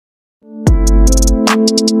What's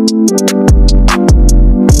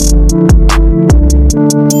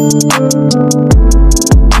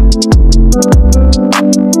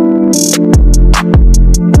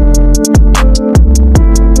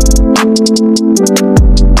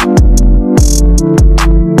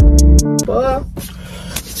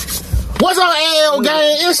up, AL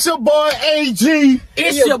gang? It's your boy AG.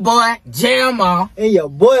 It's your boy Jamma. And your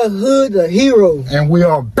boy Hood the Hero. And we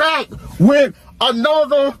are back with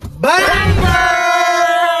another banger.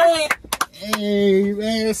 Hey,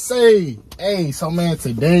 man, so man,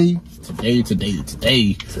 today.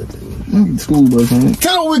 School bus, man.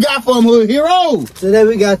 Tell me what we got for him, Hood Hero. Today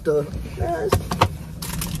we got the...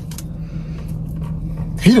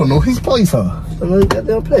 He don't know his place, huh? I know you got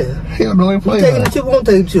that player. He don't know his place, taking the chip, won't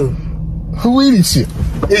take the chip. Who eat the chip?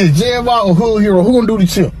 Is Jamma or Hood Hero? Who gonna do the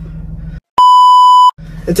chip?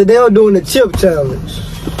 And today I'm doing the chip challenge.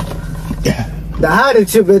 Yeah. The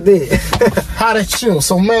hottest chip at that. Hottest chip.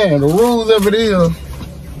 So man, the rules of it is,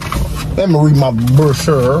 let me read my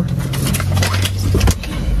brochure.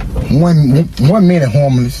 1 minute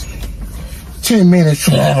harmless, 10 minutes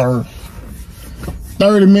slaughter,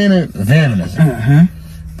 30 minutes venomous.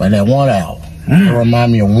 But that 1 hour, it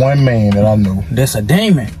remind me of one man that I know. That's a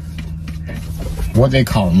demon. What they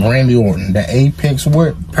call him, Randy Orton, the Apex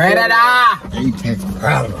what? Predator. Apex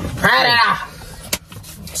Predator. Predator.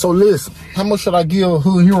 So listen, how much should I give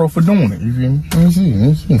Hood Hero for doing it? You feel me? Let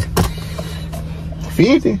me see.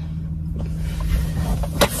 50?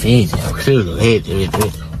 50.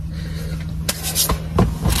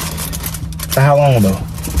 How long though?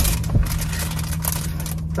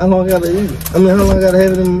 How long I gotta eat it? I mean, how long I gotta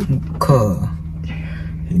have it in? Cuz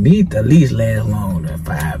it need to at least last longer than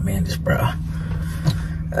 5 minutes, bro.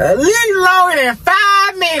 At least longer than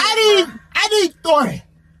 5 minutes. I need 30.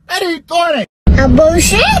 I need 30. A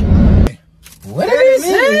bullshit? What did he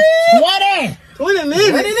say? 20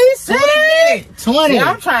 minutes. What did he say? 20. Yeah,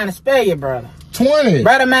 I'm trying to spare you, brother. 20.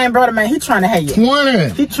 Brother man, he trying to have you.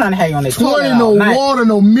 20. He trying to have you on this 20, no water,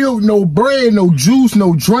 no milk, no bread, no juice,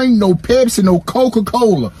 no drink, no Pepsi, no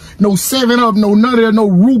Coca-Cola, no 7-Up, no none of that, no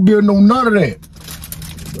root beer, no none of that.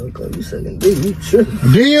 Okay, you sucking dick, you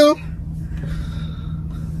tripping. Deal?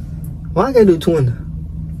 Why I gotta do 20?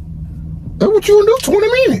 That's what you gonna do, 20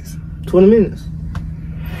 minutes. 20 minutes?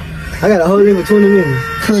 I gotta hold it for 20 minutes.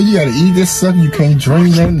 Cause you gotta eat this sucker, you can't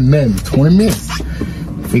drink nothing. 20 minutes.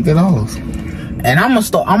 $50. And I'm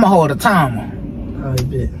gonna hold a timer. Oh, you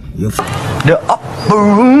bet. The upper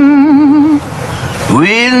room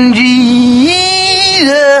with Jesus.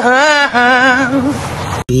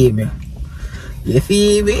 Feed me. You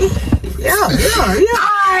feed me? Yeah.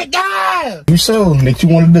 Alright, guys. You sure that you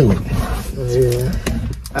wanna do it? Yeah.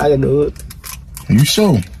 I can do it. You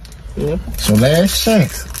sure? Yeah. So last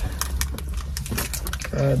chance.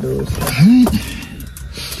 I do it.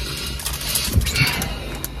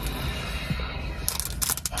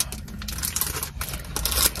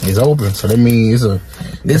 It's open, so that means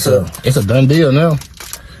it's a done deal now.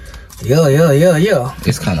 Yeah.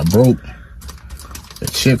 It's kind of broke. The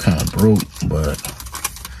chip kind of broke, but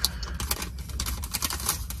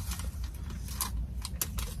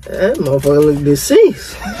that motherfucker look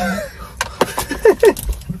deceased.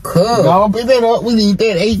 Cool. no, pick that up. We need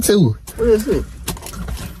that 8 too. What is it?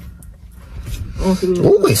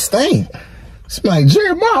 Ooh, it stink. Smell like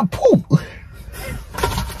Jeremiah poop.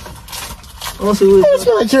 It smells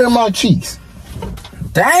like Jeremiah cheeks.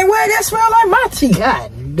 Dang, where that smell like my teeth?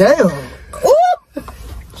 God damn. Ooh.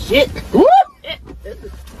 Shit. Whoop.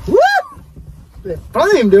 That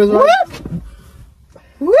flame does right.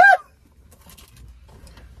 Whoop.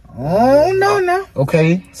 Oh, no.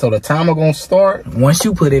 Okay, so the timer gonna start Once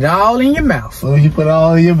you put it all in your mouth. so you put it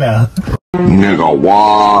all in your mouth. Nigga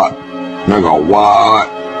what?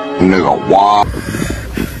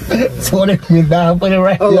 20 minutes down, put it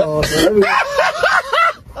right Hold here. on,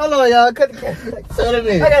 hold on, y'all. Cut the camera. 20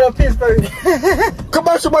 minutes. I got a Pittsburgh.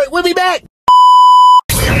 Commercial break, we'll be back.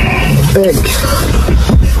 Big.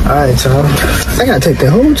 Alright, y'all. I gotta take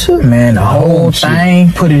that whole chip. Man, the whole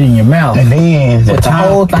thing, put it in your mouth. And then Put the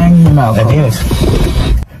whole thing in your mouth. And then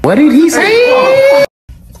What did he say?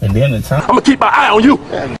 And then the time I'm gonna keep my eye on you.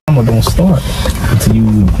 I'm gonna start until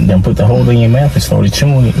you then put the whole thing in your mouth and start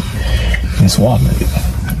chewing it and swallowing it.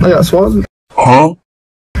 I got swallowed. Huh?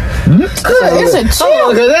 It's a chip.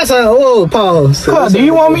 Okay, that's a pause. Do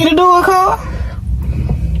you want me to do it, Carl?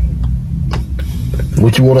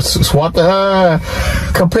 What you want to swap the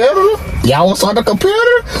competitor? Y'all want to swap the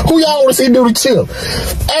competitor? Who y'all want to see do the chip?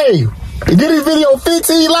 Hey, get this video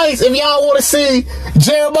 15 likes if y'all want to see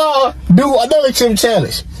Jeremiah do another chip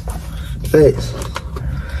challenge. Thanks.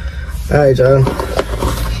 Alright, y'all.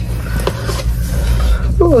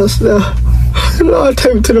 us now. Lord,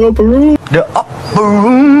 take me to the upper room. The upper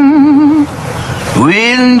room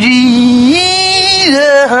with Jesus.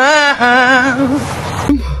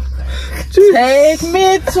 Take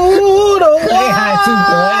me to the water. I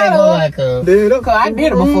ain't gonna lie, cuz. I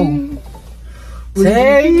did it before.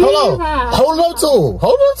 Take Hold on. Hold on to him.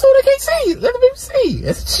 Hold on to him. They can't see. Let them see.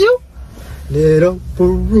 That's chill. That upper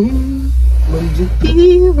room with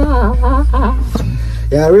Jesus.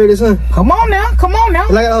 Y'all ready, son? Come on now. Come on now.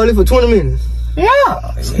 I gotta hold it for 20 minutes. Yeah.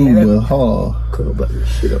 Hold on. Cut about this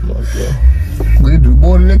shit up, motherfucker. We can do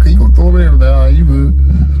more than that because you gonna throw it in there. You good.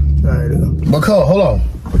 Alright, go. But cuz, hold on.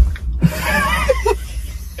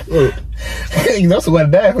 You know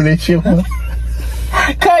somebody died for that shit, huh?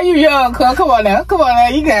 Cuz, you young, cuz. Come on now. Come on now.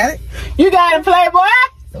 You got it. You got it, playboy.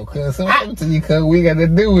 So, cuz, something to you, cuz, we got to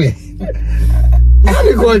do it. I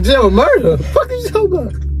didn't go to jail with murder. The fuck is you talking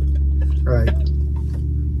about? Right.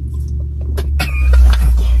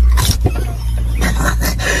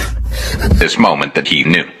 This moment that he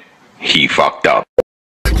knew, he fucked up.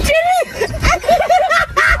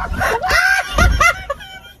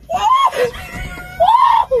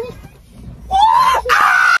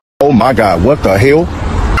 Oh my God, what the hell?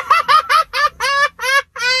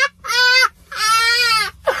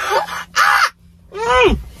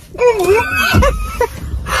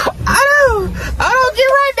 I don't get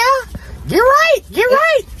right now. Get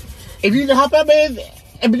right. If you can hop out, man,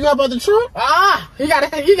 if you hop out the truck, You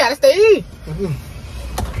gotta stay in.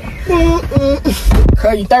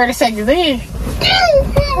 Cuz, you 30 seconds in.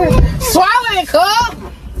 Swallow it, cuz.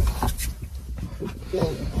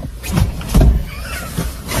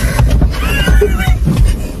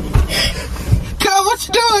 Cuz, what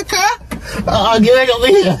you doing, cuz? get back over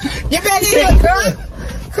here. Get back in here, cuz.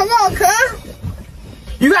 Come on, cuz.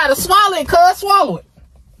 You gotta swallow it, cuz. Swallow it.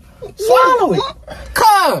 Swallow it.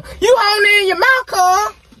 Cuz, you hold it in your mouth,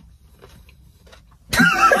 cuz.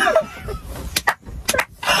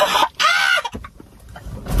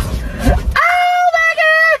 Oh my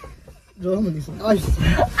God! Joe, I'm gonna get some ice.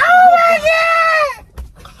 Oh my God!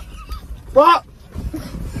 Fuck!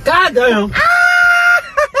 Goddamn!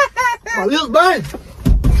 My lips burn.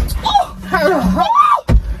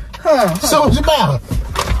 So what's your mouth?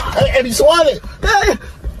 And you swallow it.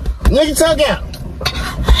 Let your tongue out.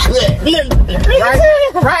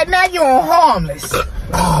 Right now you on harmless.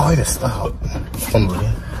 Oh, it is stop.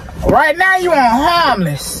 Right now you on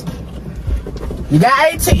harmless. You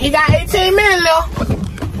got 18 minutes left.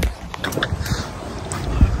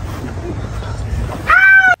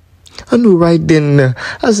 I knew right then and there.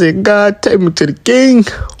 I said, God, take me to the king.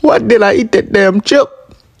 Why did I eat that damn chip?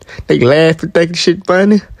 They laugh and think shit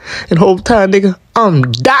funny. And the whole time, nigga, I'm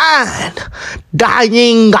dying.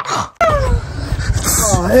 Dying.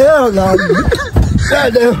 Oh, hell no.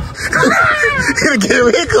 Goddamn. Gonna get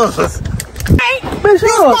him hiccups. Hey, you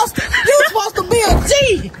supposed to be a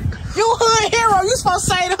G. You hood hero. You supposed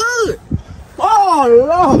to say the hood. Oh,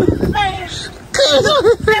 Lord. Man,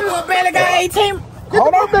 that boy barely got 18.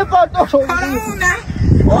 Hold on, man. Hold on now.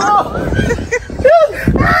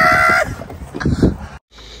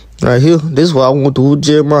 Right here, this is what I want to do with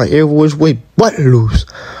Jeremiah every which way but loose.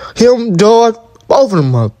 Him, George, both of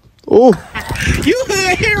them up. Oh. You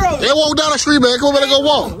hood hero. They walk down the street, man. Come on, better go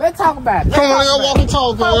walk. Let's talk about it. Come on, go walk and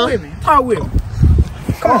talk, man. Talk with me. Talk with me.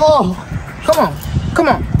 Come on. Come on. Come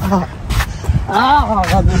on. I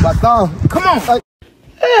got to do my thumb. Come on.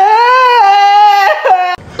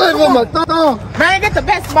 Let me my thumb. Man, get the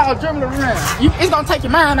basketball dribbling around. It's gonna take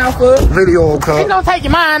your mind off of it. Video, cut. It's gonna take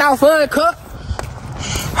your mind off of it, cut.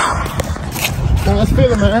 Let's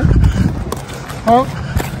feel it, man. Huh?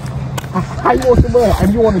 How you want the money?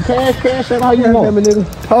 If you want the cash out, how you want? Nigga.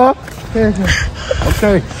 Huh? Cash.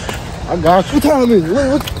 Okay. I got you. What time is it?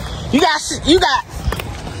 What? You got.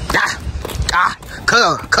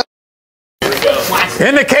 Cut.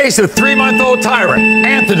 In the case of 3-month-old tyrant,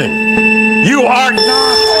 Anthony, you are not.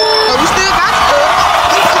 Oh, you still got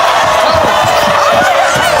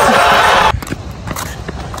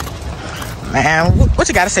it. Man, what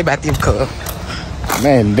you got to say about them, cuz?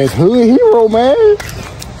 Man, that's hood hero, man.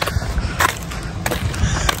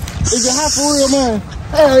 Is it hot for real, man?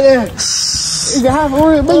 Hell yeah. Is it hot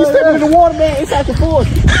for real? Man, you stepping in the water, man. It's at the force.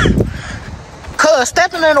 Cuz,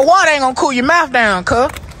 stepping in the water ain't gonna cool your mouth down, cuz.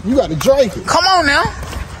 You got to drink it. Come on now.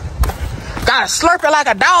 Gotta slurp it like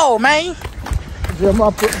a dog, man.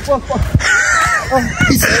 Jeremiah, put the fuck.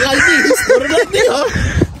 He said it like this. He said it like this, huh?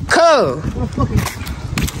 Cuz.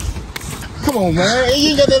 Come on, man. You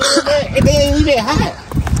ain't got that, and they ain't even hot.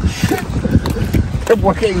 That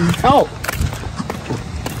boy can't even talk.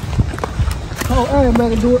 Oh, I ain't man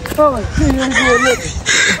to do it. Oh, he ain't doing nothing.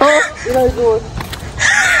 Huh? It ain't doing.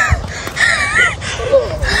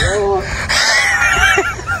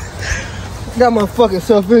 Got my fucking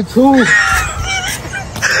self in too.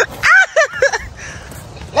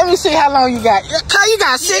 Let me see how long you got. Cuz, you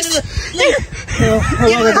got 60.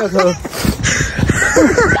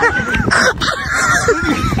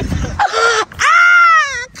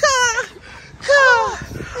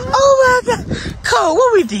 Oh my God. Cuz,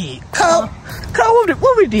 what we did? Cuz,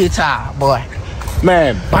 what we did to our boy?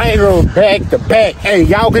 Man, banger back to back. Hey,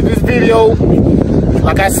 y'all get this video.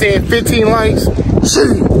 Like I said, 15 likes.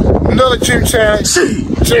 See. Another chip challenge. See.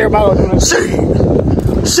 Share about it.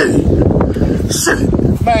 See.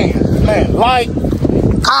 Man, like,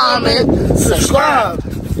 comment, subscribe.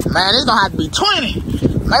 Man, it's gonna have to be 20.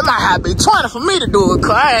 It might have to be 20 for me to do it,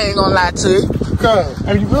 cuz I ain't gonna lie to you. cuz,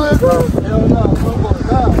 are you really good? Hell no,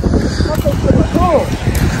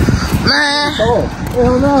 Man,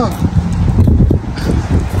 hell no.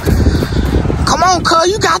 come on, cuz,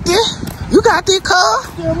 you got this. You got this, cuz.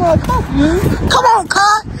 Come on,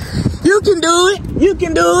 cuz. You can do it. You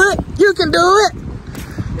can do it. You can do it.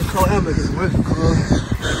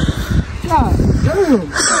 God damn.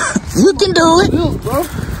 You can do it. Bro.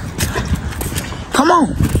 Come on.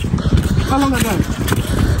 How long I got?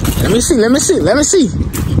 Let me see.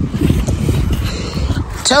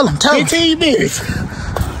 Tell him. 15 minutes.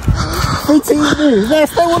 15 minutes. Man,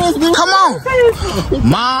 stay with us, bitch. Come on.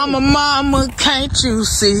 Mama, can't you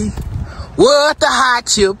see what the hot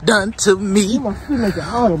chip done to me?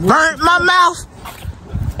 Burnt my mouth.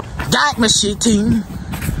 Got my shitting.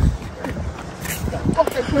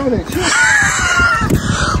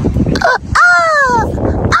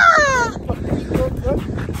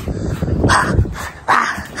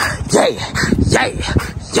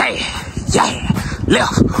 Yeah.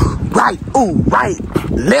 Left, right, ooh, right,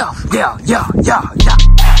 left, yeah.